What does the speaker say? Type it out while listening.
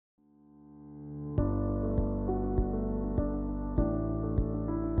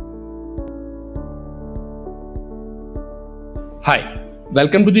Hi,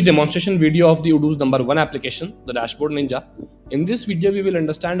 welcome to the demonstration video of the Odoo's number 1 application, the Dashboard Ninja. In this video, we will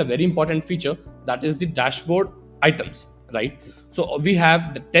understand a very important feature, that is the dashboard items, right? So we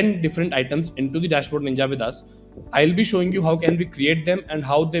have the 10 different items into the Dashboard Ninja with us. I'll be showing you how can we create them and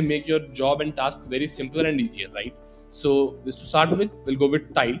how they make your job and task very simpler and easier, right? So this to start with, we'll go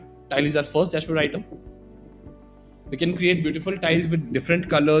with tile. Tile is our first dashboard item. We can create beautiful tiles with different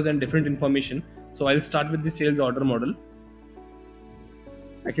colors and different information. So I'll start with the sales order model.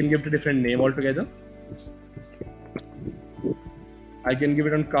 I can give it a different name altogether. I can give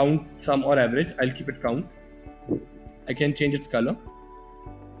it on count, sum or average. I'll keep it count. I can change its color.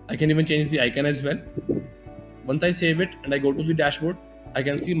 I can even change the icon as well. Once I save it and I go to the dashboard, I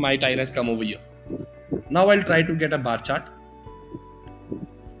can see my tile has come over here. Now I'll try to get a bar chart.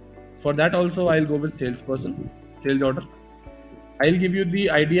 For that also I'll go with salesperson, sales order. I'll give you the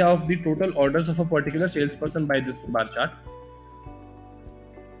idea of the total orders of a particular salesperson by this bar chart.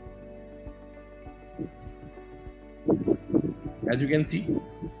 As you can see,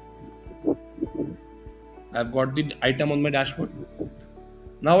 I've got the item on my dashboard.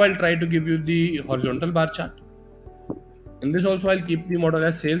 Now I'll try to give you the horizontal bar chart. In this also I'll keep the model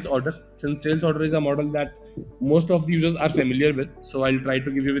as sales order, since sales order is a model that most of the users are familiar with. So I'll try to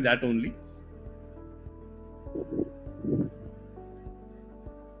give you with that only.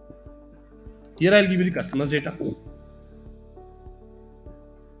 Here I'll give you the customers data.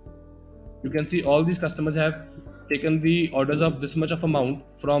 You can see all these customers have taken the orders of this much of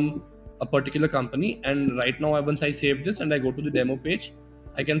amount from a particular company, and right now once I save this and I go to the demo page,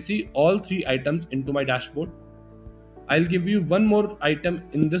 I can see all 3 items into my dashboard. I'll give you one more item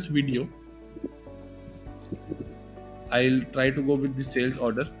in this video. I'll try to go with the sales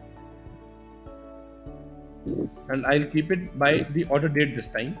order and I'll keep it by the order date this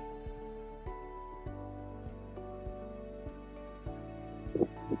time.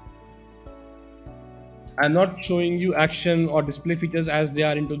 I'm not showing you action or display features as they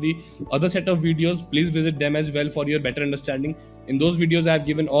are into the other set of videos. Please visit them as well for your better understanding. In those videos, I have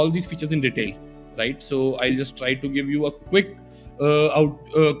given all these features in detail, right? So I'll just try to give you a quick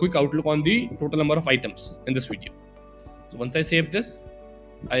outlook on the total number of items in this video. So once I save this,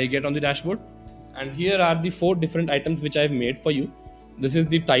 I get on the dashboard, and here are the 4 different items which I've made for you. This is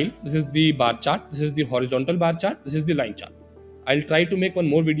the tile, this is the bar chart, this is the horizontal bar chart, this is the line chart. I'll try to make one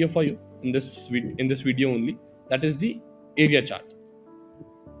more video for you in this video only, that is the area chart,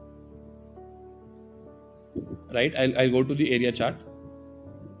 right? I'll go to the area chart.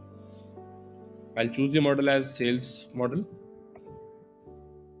 I'll choose the model as sales model.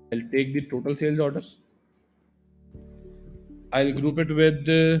 I'll take the total sales orders. I'll group it with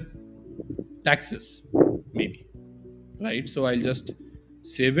taxes maybe, right? So I'll just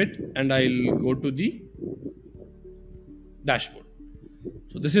save it and I'll go to the dashboard.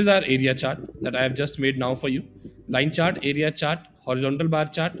 So this is our area chart that I have just made now for you. Line chart, area chart, horizontal bar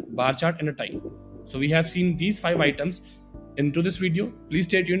chart, and a tile. So we have seen these 5 items into this video. Please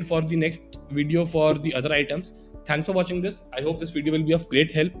stay tuned for the next video for the other items. Thanks for watching this. I hope this video will be of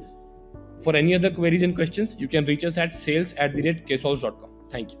great help. For any other queries and questions, you can reach us at sales@ksolves.com.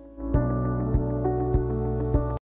 Thank you.